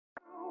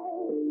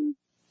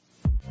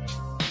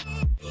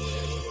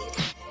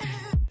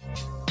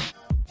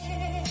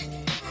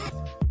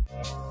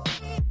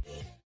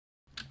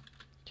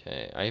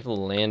I've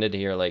landed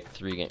here like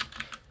 3 games.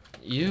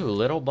 You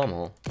little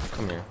bumhole.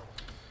 Come here.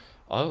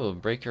 I will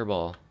break your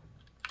ball.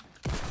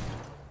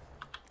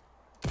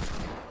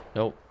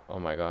 Nope. Oh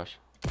my gosh.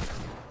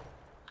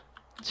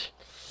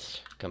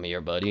 Come here,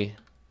 buddy.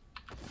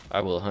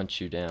 I will hunt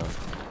you down.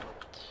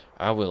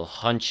 I will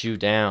hunt you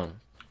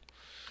down.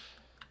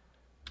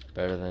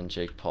 Better than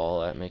Jake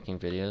Paul at making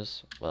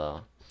videos?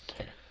 Well,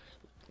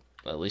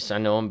 at least I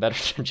know I'm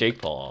better than Jake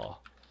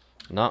Paul.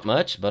 Not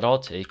much, but I'll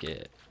take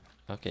it.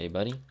 Okay,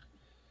 buddy.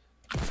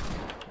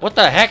 What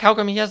the heck? How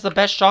come he has the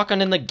best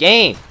shotgun in the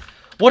game?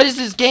 What is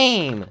this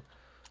game?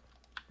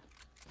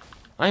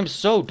 I'm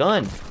so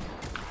done.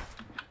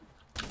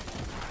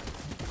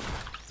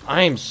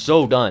 I am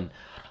so done.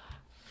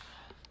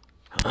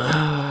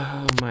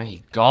 Oh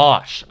my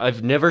gosh.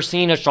 I've never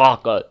seen a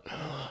shotgun.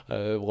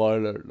 I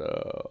wanna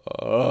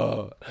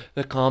know.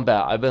 The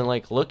combat. I've been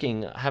like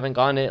looking. I haven't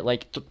gotten it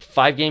like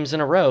 5 games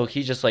in a row.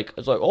 He just like,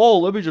 it's like, oh,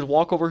 let me just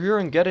walk over here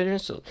and get it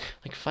instantly.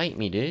 Like, fight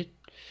me, dude.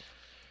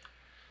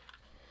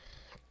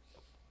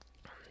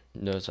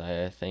 Knows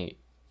I think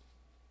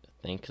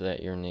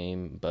that your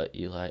name, but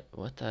Eli.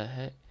 What the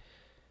heck?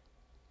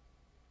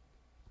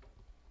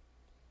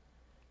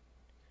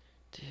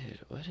 Dude,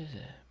 what is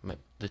it?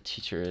 The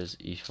teacher is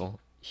evil.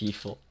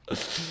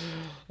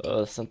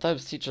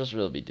 Sometimes teachers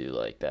really do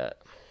like that.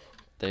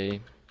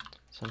 They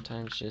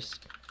sometimes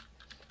just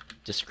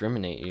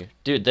discriminate you.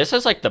 Dude, this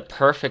is like the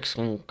perfect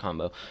skin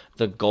combo.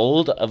 The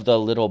gold of the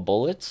little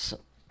bullets,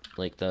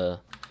 like the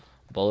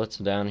bullets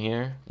down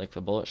here, like the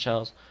bullet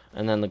shells,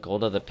 and then the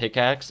gold of the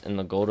pickaxe and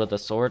the gold of the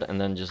sword, and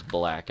then just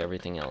black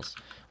everything else.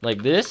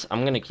 Like this,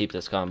 I'm gonna keep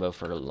this combo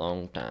for a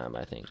long time,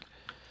 I think.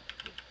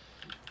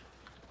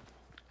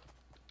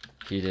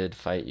 He did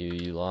fight you,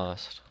 you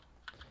lost.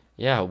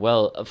 Yeah,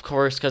 well, of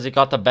course, because he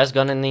got the best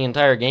gun in the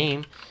entire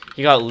game.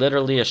 He got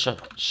literally a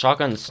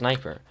shotgun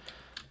sniper.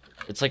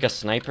 It's like a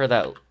sniper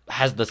that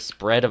has the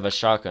spread of a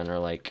shotgun, or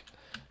like,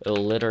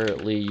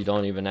 literally, you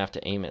don't even have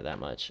to aim it that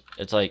much.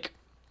 It's like,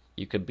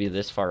 you could be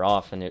this far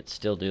off and it'd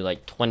still do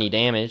like 20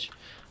 damage,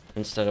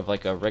 instead of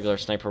like a regular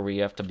sniper where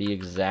you have to be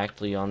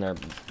exactly on their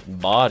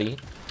body.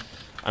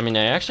 I mean,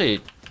 I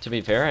actually, to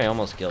be fair, I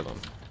almost killed him.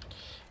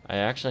 I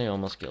actually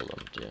almost killed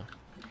him, too.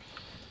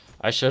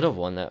 I should have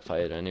won that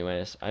fight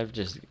anyways. I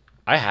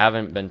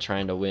haven't been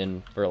trying to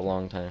win for a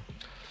long time.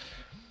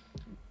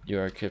 You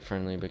are kid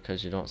friendly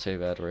because you don't say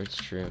bad words.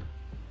 True.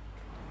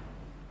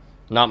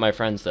 Not my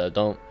friends though.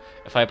 Don't.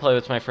 If I play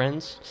with my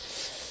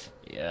friends,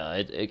 yeah,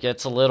 it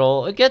gets a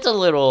little. They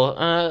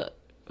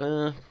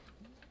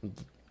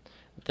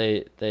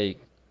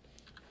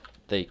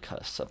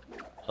cuss up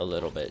a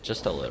little bit,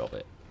 just a little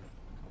bit.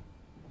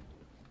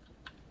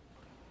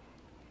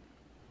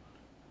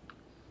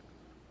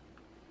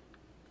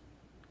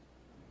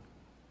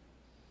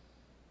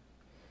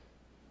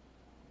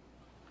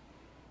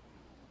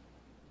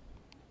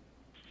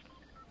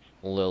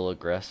 A little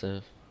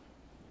aggressive,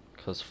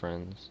 cause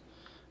friends.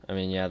 I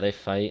mean, yeah, they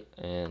fight,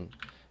 and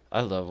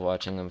I love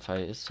watching them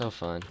fight. It's so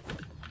fun.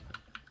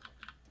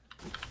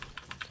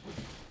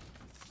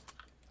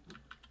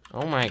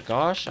 Oh my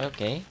gosh,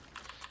 okay.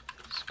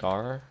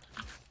 Scar.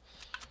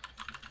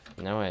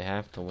 Now I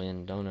have to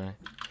win, don't I?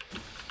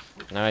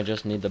 Now I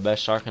just need the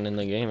best shotgun in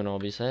the game and I'll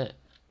be set.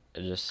 I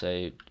just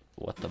say,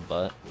 what the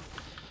butt?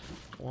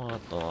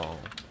 What the...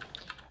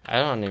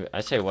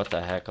 I say what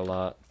the heck a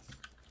lot.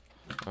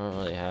 I don't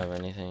really have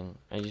anything.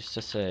 I used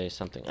to say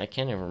something. I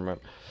can't even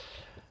remember.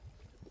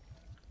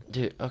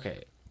 Dude,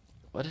 okay.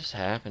 What is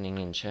happening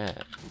in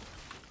chat?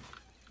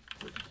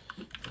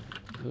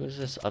 Who is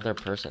this other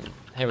person?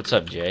 Hey, what's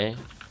up, Jay?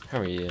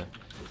 How are you?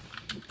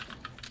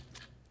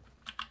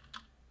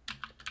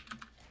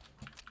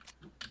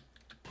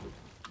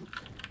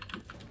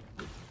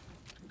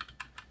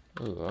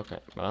 Ooh, okay.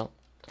 Well,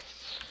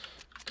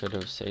 could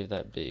have saved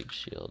that big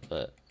shield,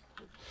 but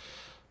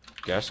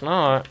guess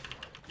not.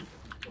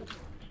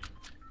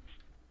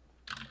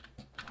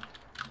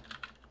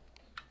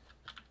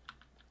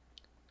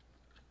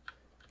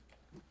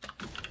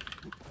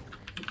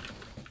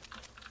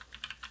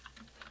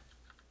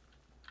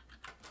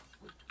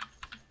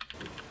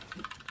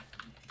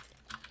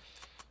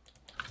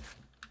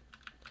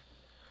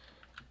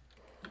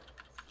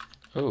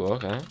 Ooh,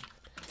 okay.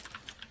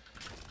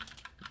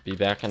 Be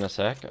back in a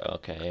sec.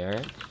 Okay,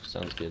 alright.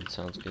 Sounds good,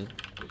 sounds good.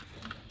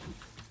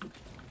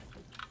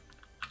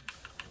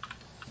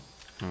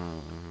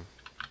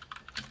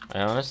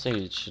 I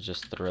honestly should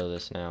just throw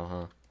this now,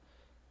 huh?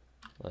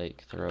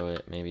 Like, throw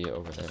it maybe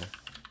over there.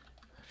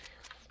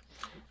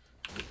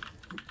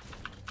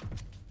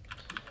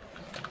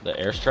 The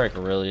airstrike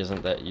really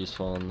isn't that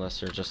useful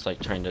unless you're just, like,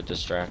 trying to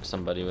distract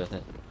somebody with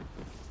it.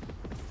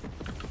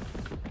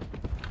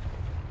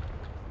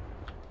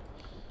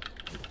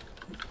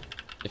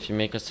 If you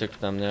make a sick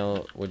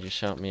thumbnail, would you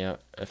shout me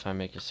out if I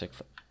make a sick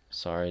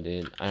Sorry,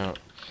 dude.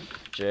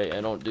 Jay, I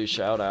don't do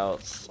shout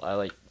outs. I,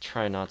 like,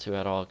 try not to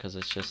at all because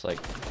it's just, like...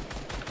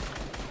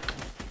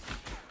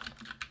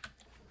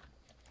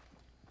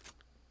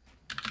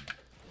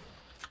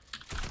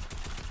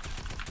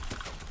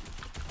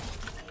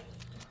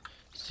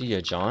 See ya,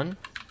 John.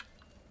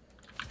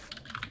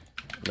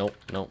 Nope,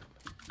 nope.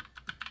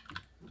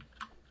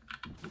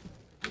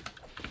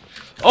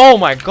 Oh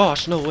my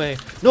gosh, no way.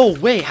 No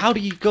way, how do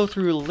you go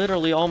through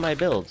literally all my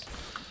builds?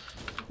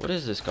 What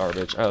is this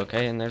garbage? Oh,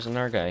 okay, and there's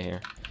another guy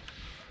here.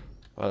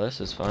 Wow, this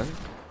is fun.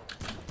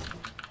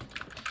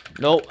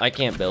 Nope, I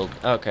can't build.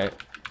 Okay.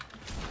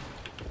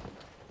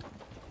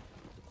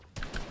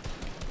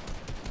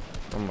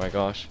 Oh my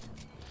gosh.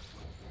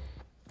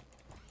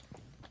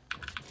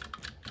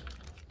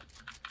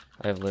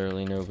 I have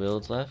literally no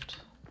builds left.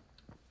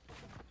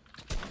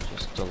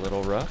 Just a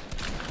little rough.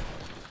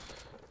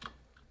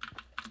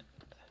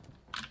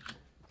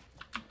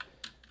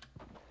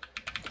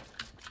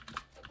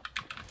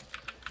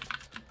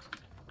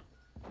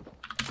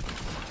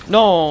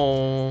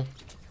 No!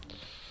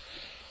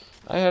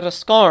 I had a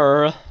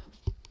scar.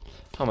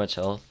 How much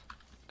health?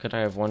 Could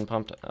I have one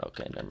pumped?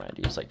 Okay, never mind.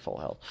 He's like full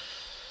health.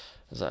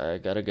 I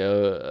gotta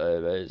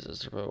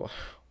go.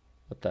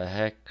 What the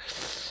heck?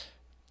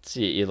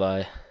 See you,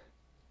 Eli.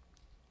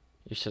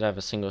 You should have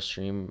a single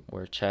stream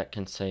where chat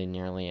can say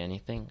nearly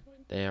anything.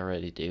 They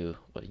already do.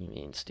 What do you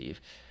mean, Steve?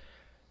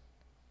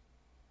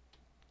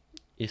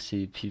 You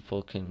see,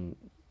 people can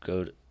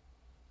go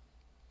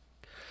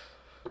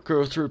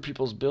through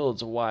people's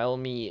builds while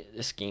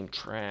this game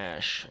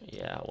trash.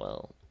 Yeah,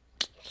 well,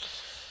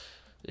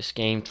 this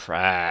game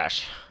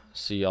trash.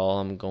 See y'all,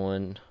 I'm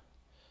going.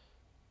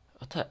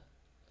 What the?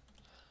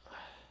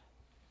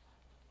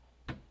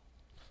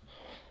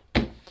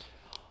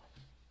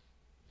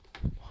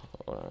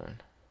 Hold on.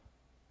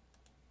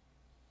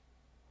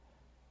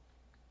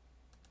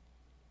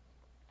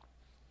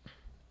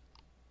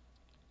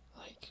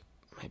 Like,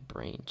 my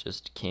brain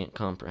just can't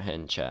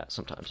comprehend chat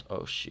sometimes.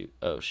 Oh shoot,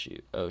 oh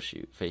shoot, oh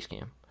shoot. Face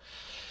cam.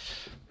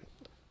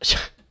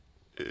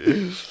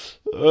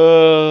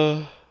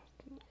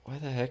 Why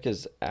the heck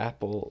is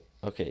Apple?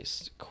 Okay,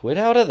 quit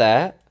out of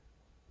that.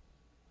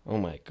 Oh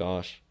my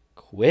gosh.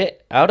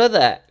 Quit out of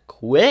that.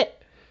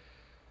 Quit.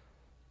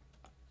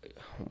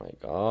 Oh my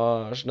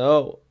gosh.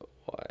 No.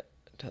 What?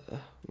 Oh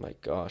my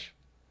gosh.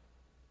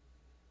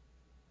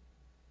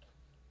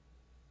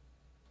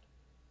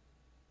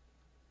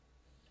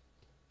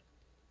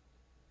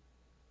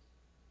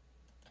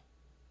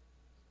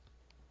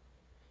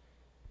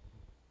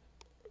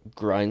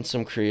 Grind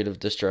some creative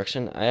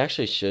destruction. I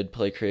actually should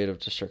play creative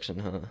destruction,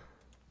 huh?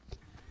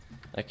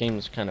 That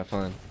game's kind of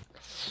fun.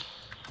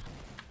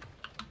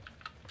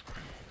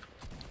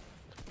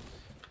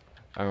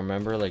 I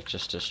remember like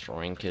just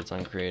destroying kids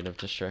on creative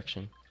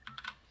destruction.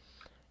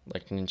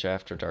 Like Ninja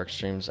After Dark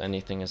streams,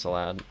 anything is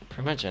allowed.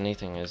 Pretty much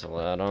anything is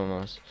allowed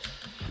almost.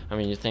 I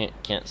mean, you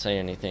can't say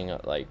anything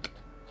like,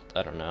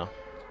 I don't know.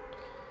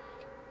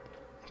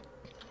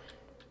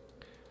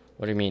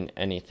 What do you mean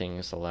anything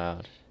is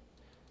allowed?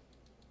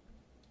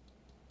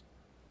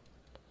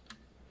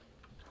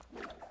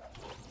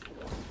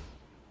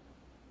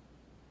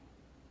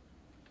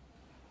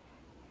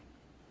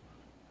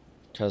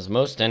 Because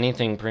most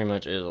anything pretty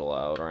much is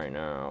allowed right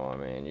now. I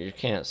mean, you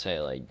can't say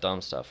like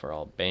dumb stuff or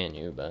I'll ban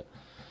you, but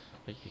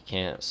like, you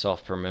can't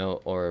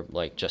self-promote or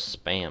like just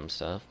spam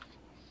stuff.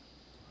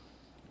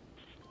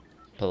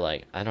 But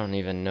like, I don't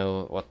even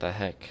know what the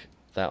heck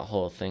that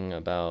whole thing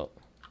about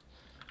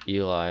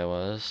Eli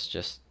was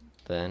just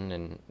then,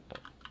 and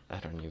I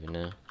don't even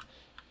know.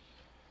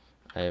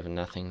 I have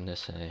nothing to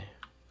say.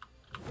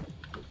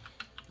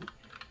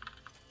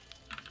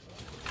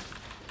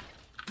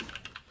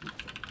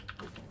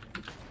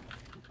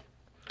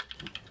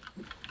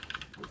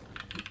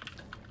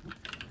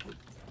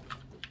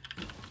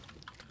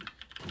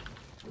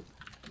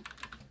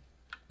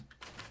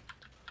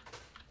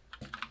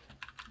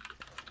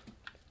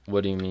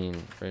 What do you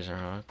mean, Razor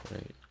Hawk?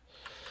 Wait.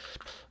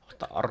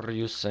 What are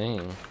you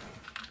saying?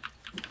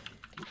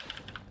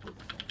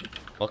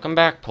 Welcome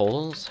back,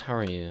 Poles. How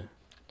are you?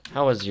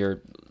 How was your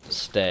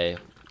stay?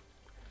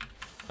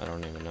 I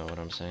don't even know what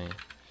I'm saying.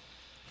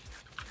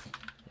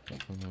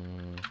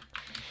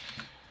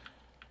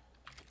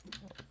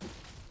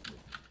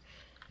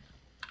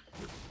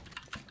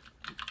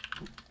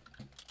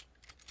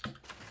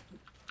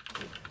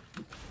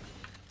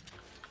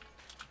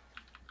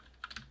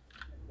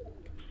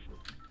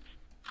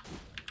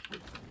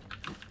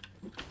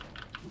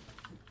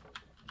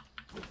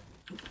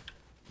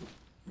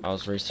 I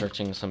was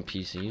researching some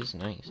PCs.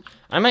 Nice.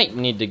 I might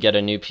need to get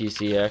a new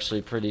PC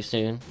actually pretty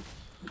soon.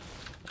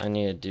 I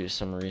need to do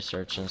some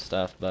research and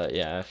stuff, but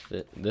yeah,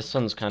 if this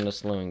one's kind of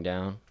slowing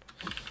down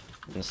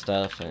and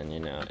stuff, and you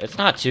know, it's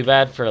not too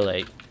bad for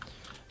like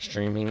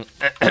streaming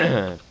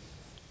in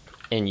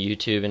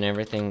YouTube and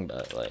everything,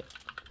 but like,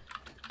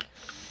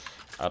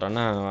 I don't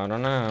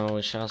know,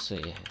 we shall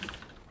see.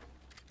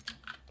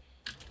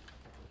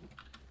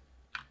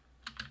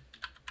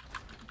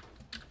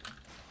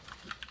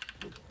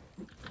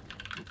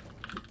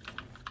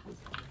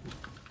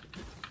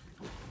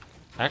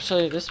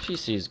 Actually, this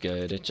PC is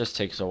good. It just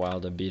takes a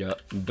while to beat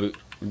up.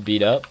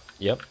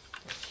 Yep.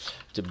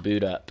 To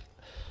boot up.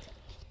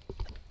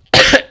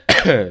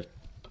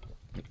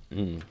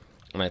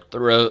 My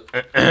throat.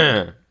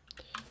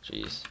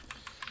 Jeez.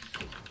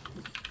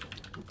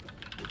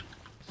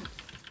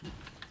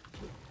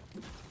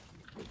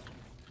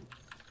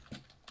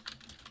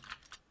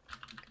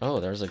 Oh,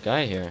 there's a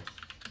guy here.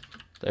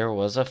 There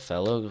was a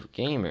fellow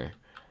gamer.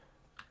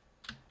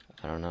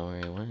 I don't know where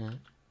he went.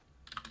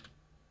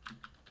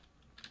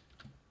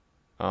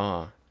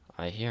 Oh,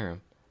 I hear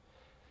him.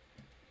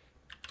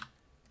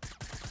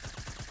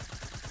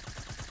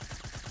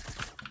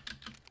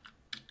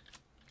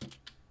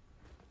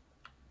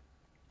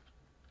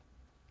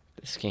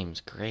 This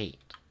game's great.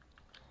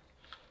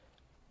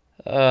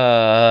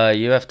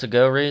 You have to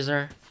go,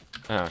 Razor?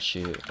 Oh,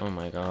 shoot. Oh,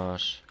 my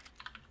gosh.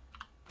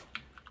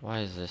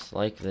 Why is this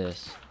like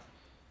this?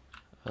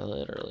 I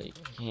literally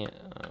can't.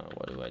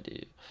 What do I do?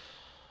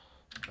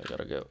 I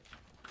gotta go.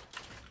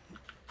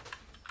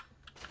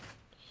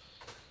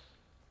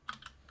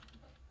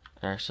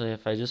 Actually,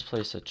 if I just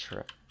place a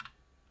trap.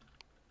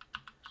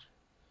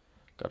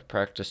 Gotta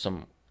practice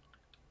some.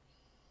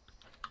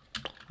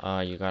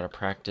 You gotta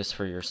practice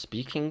for your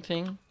speaking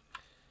thing?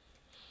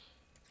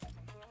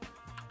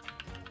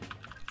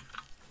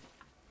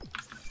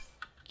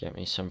 Get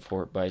me some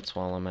fort bites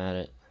while I'm at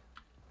it.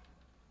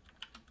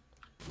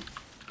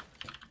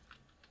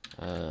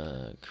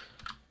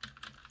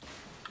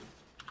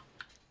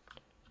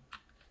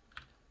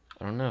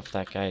 I don't know if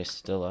that guy is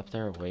still up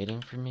there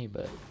waiting for me,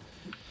 but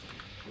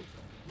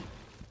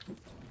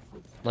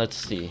let's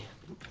see.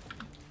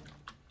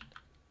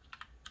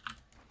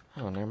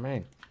 Oh, never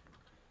mind.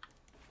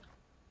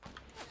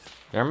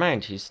 Never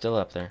mind, he's still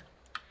up there.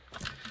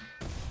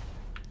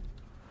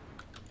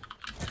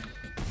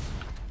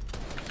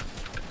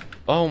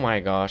 Oh my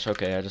gosh,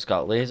 okay, I just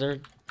got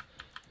lasered.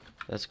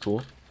 That's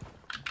cool.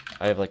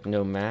 I have like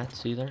no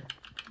mats either.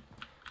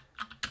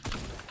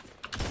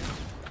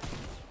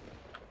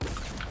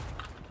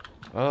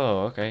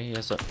 Oh, okay, he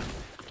has a...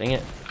 Dang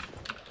it.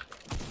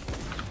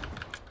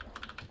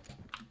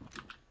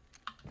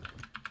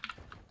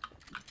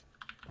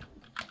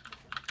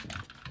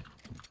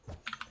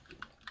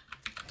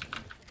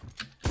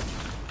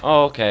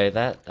 Oh, okay,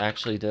 that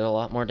actually did a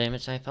lot more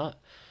damage than I thought.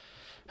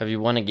 Have you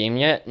won a game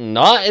yet?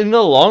 Not in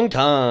a long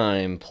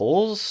time,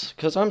 Pulls,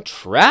 because I'm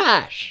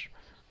trash.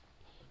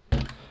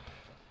 I'm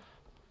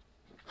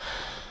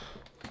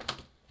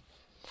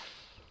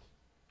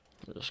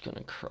just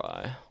gonna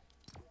cry.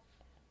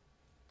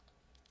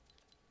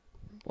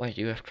 Why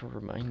do you have to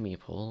remind me,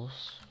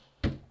 Pulls?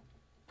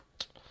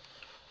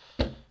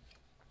 Now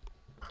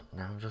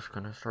I'm just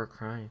gonna start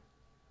crying.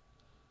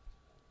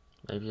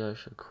 Maybe I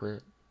should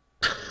quit.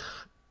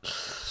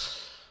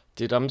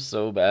 Dude, I'm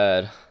so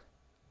bad.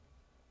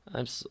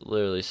 I'm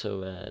literally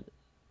so bad.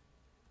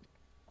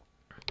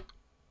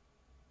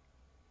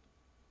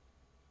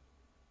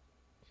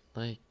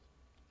 Like,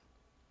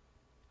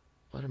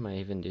 what am I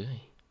even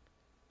doing?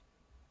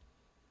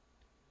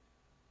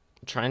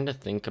 I'm trying to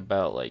think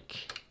about,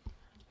 like,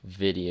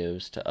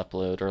 videos to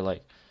upload, or,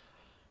 like,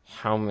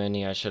 how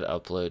many I should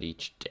upload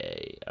each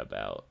day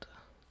about.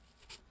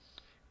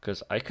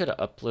 Because I could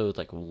upload,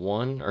 like,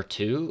 1 or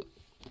 2,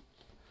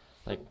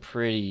 like,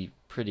 pretty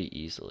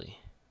easily.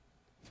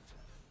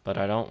 But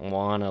I don't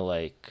want to,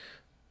 like,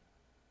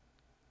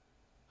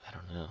 I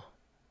don't know.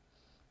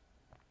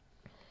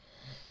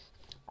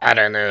 I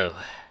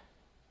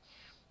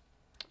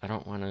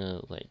don't want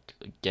to, like,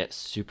 get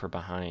super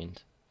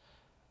behind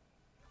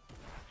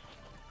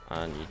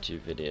on YouTube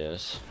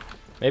videos.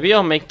 Maybe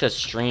I'll make the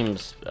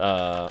streams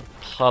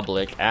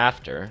public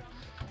after.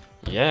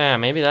 Yeah,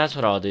 maybe that's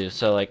what I'll do.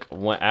 So, like,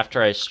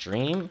 after I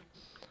stream,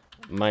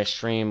 my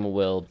stream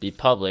will be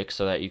public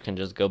so that you can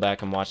just go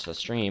back and watch the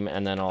stream,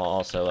 and then I'll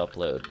also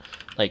upload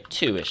like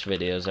 2-ish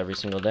videos every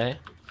single day.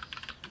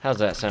 How's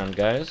that sound,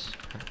 guys?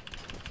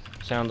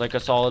 Sound like a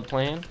solid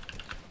plan?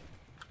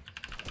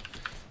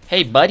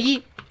 Hey,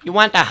 buddy, you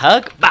want a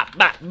hug? Bop,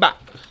 bop,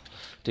 bop.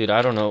 Dude,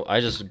 I don't know.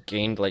 I just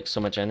gained like so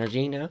much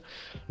energy now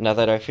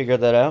that I figured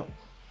that out.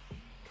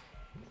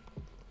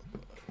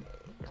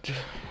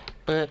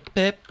 That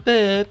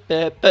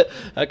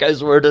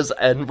guy's word is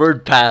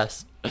N-word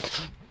pass.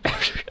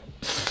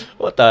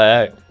 What the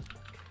heck?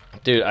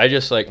 Dude, I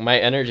just like, my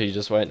energy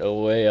just went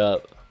way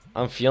up.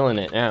 I'm feeling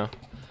it now.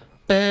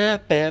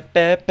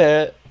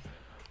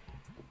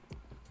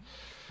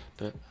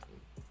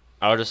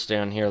 I'll just stay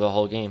on here the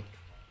whole game.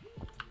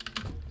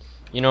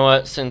 You know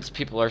what? Since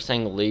people are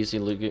saying lazy,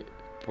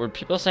 were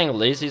people saying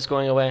lazy's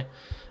going away?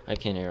 I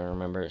can't even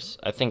remember.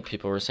 I think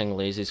people were saying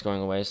lazy's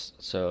going away,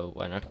 so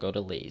why not go to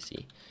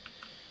lazy?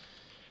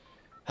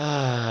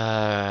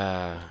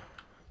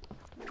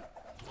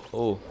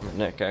 Oh, my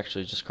neck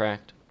actually just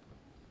cracked.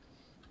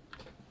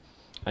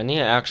 I need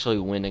to actually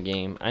win a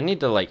game. I need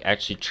to, like,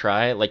 actually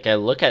try. Like, I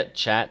look at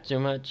chat too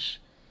much,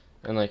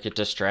 and, like, it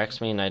distracts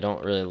me, and I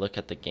don't really look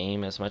at the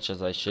game as much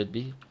as I should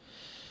be.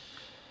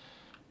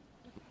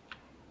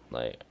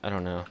 Like, I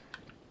don't know.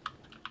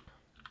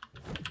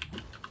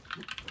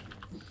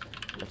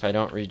 If I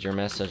don't read your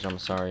message, I'm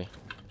sorry.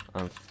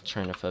 I'm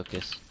trying to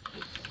focus.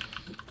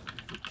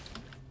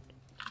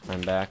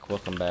 I'm back.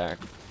 Welcome back,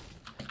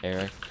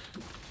 Eric.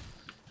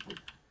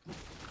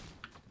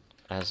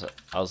 As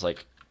I was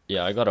like,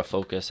 yeah, I gotta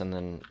focus, and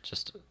then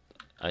just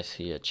I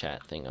see a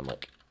chat thing. I'm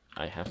like,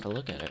 I have to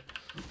look at it.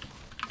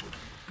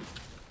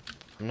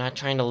 I'm not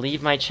trying to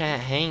leave my chat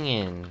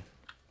hanging.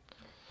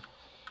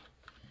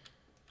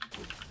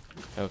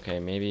 Okay,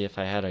 maybe if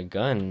I had a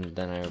gun,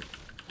 then I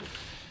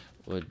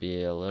would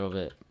be a little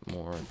bit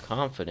more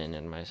confident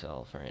in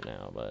myself right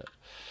now, but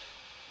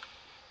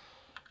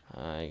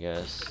I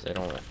guess they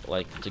don't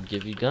like to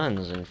give you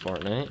guns in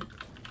Fortnite.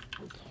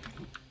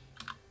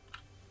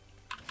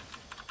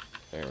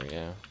 There we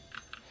go.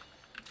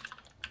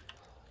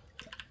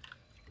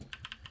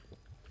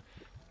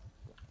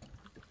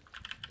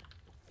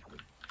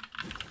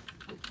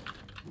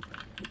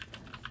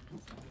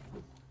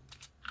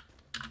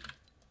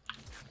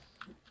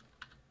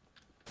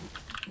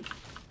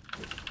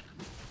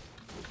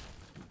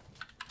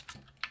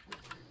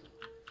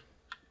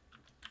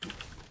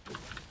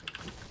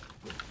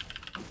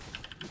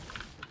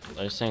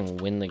 Are you saying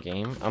win the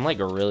game? I'm like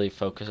really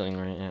focusing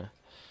right now.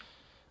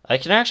 I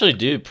can actually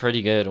do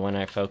pretty good when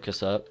I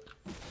focus up.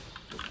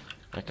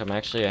 Like I'm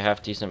actually a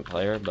half decent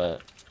player,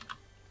 but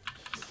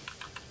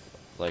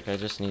like I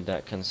just need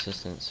that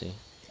consistency.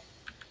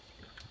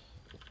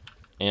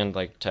 And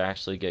like to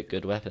actually get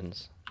good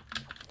weapons.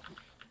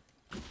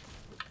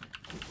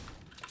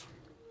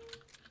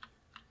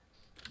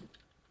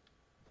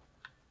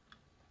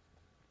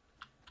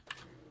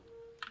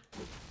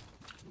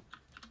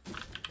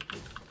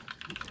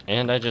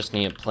 And I just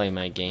need to play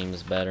my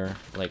games better,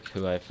 like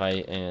who I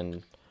fight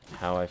and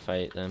how I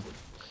fight them.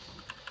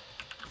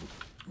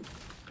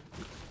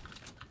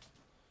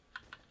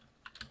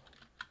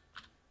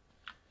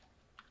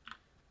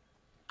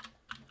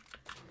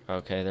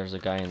 Okay, there's a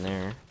guy in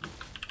there.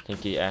 I think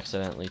he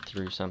accidentally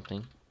threw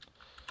something.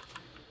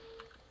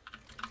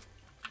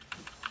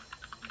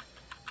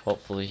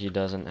 Hopefully he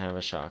doesn't have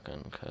a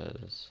shotgun,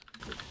 because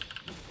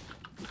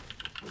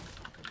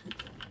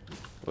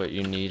what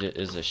you need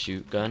is a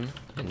shoot gun.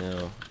 I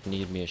know,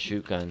 need me a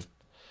shoot gun.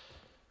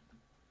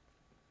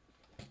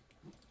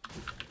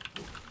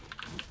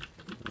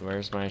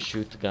 Where's my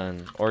shoot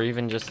gun? Or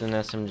even just an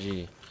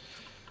SMG.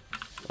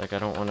 Like, I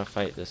don't want to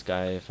fight this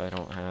guy if I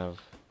don't have...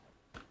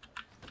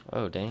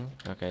 Oh, dang.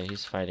 Okay,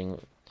 he's fighting.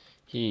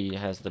 He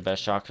has the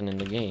best shotgun in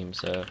the game,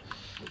 so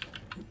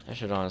I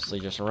should honestly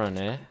just run,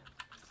 eh?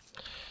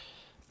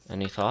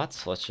 Any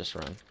thoughts? Let's just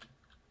run.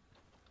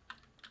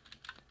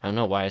 I don't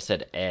know why I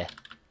said eh.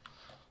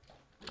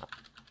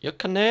 You're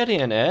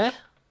Canadian, eh?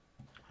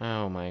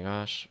 Oh my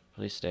gosh.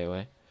 Please stay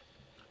away.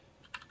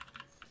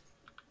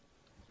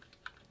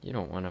 You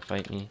don't want to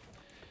fight me.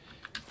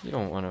 You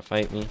don't want to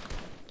fight me.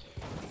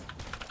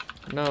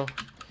 No.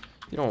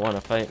 You don't want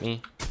to fight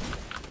me.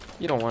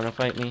 You don't want to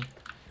fight me.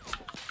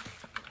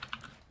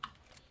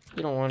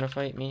 You don't want to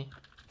fight me.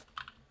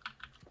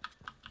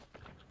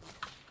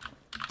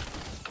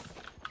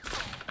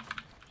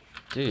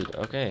 Dude,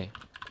 okay.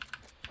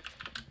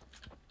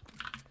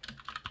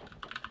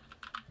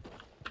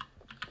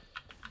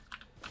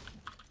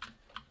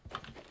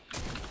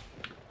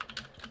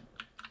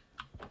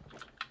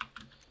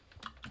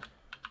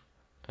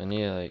 I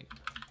need to, like...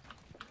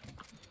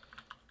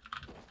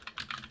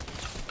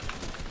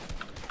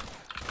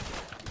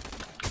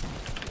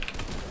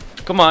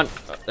 Come on!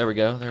 There we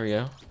go, there we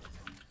go.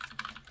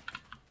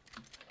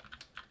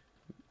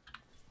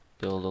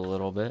 Build a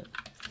little bit.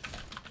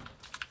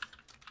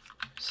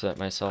 Set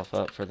myself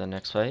up for the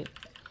next fight.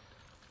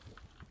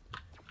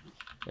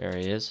 There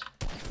he is.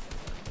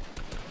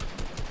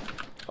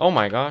 Oh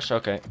my gosh,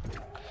 okay.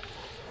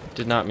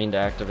 Did not mean to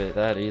activate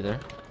that either.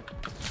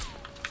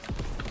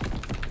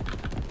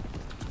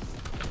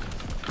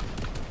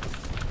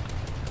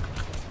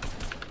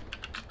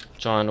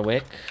 John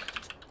Wick.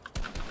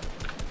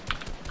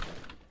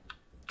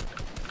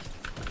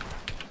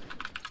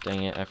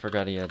 Dang it, I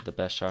forgot he had the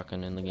best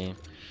shotgun in the game.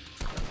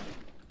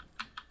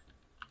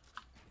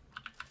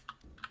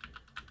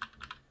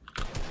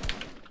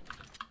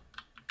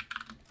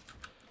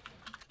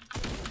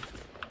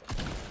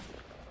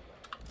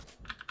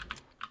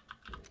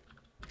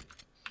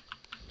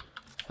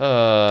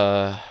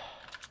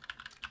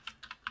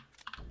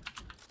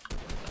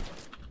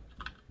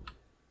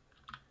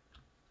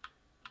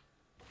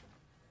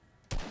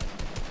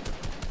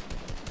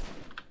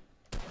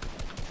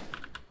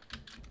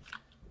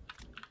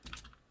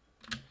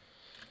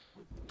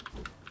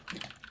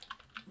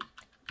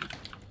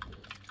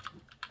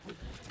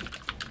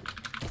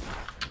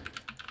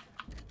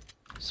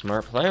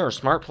 Smart player,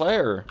 smart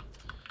player.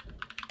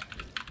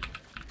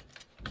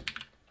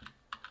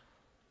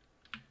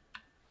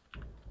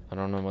 I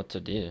don't know what to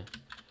do.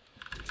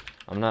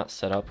 I'm not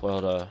set up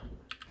well to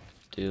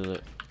do,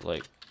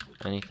 like,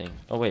 anything.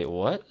 Oh, wait,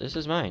 what? This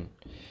is mine.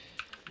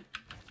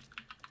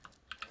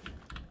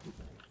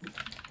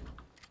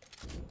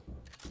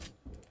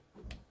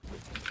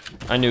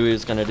 I knew he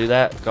was gonna do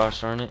that.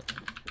 Gosh darn it.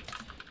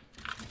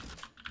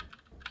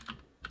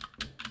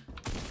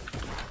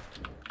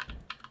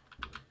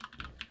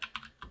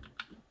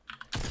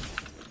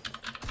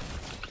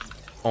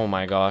 Oh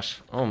my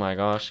gosh. Oh my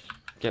gosh.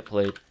 Get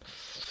played.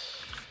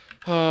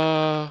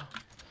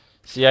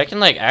 See, I can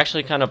like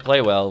actually kind of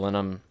play well when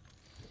I'm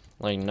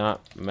like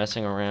not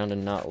messing around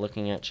and not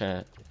looking at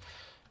chat.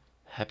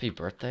 Happy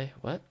birthday?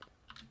 What?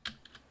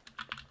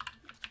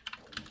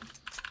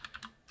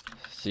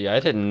 See,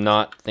 I did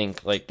not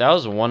think, like, that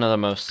was one of the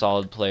most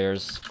solid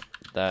players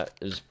that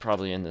is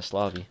probably in this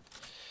lobby.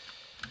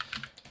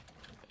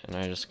 And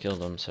I just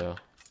killed him, so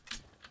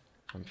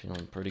I'm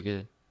feeling pretty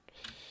good.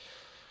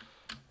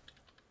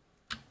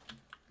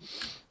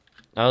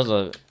 That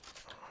was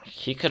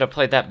he could have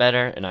played that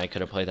better, and I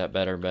could have played that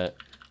better, but,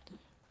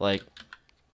 like,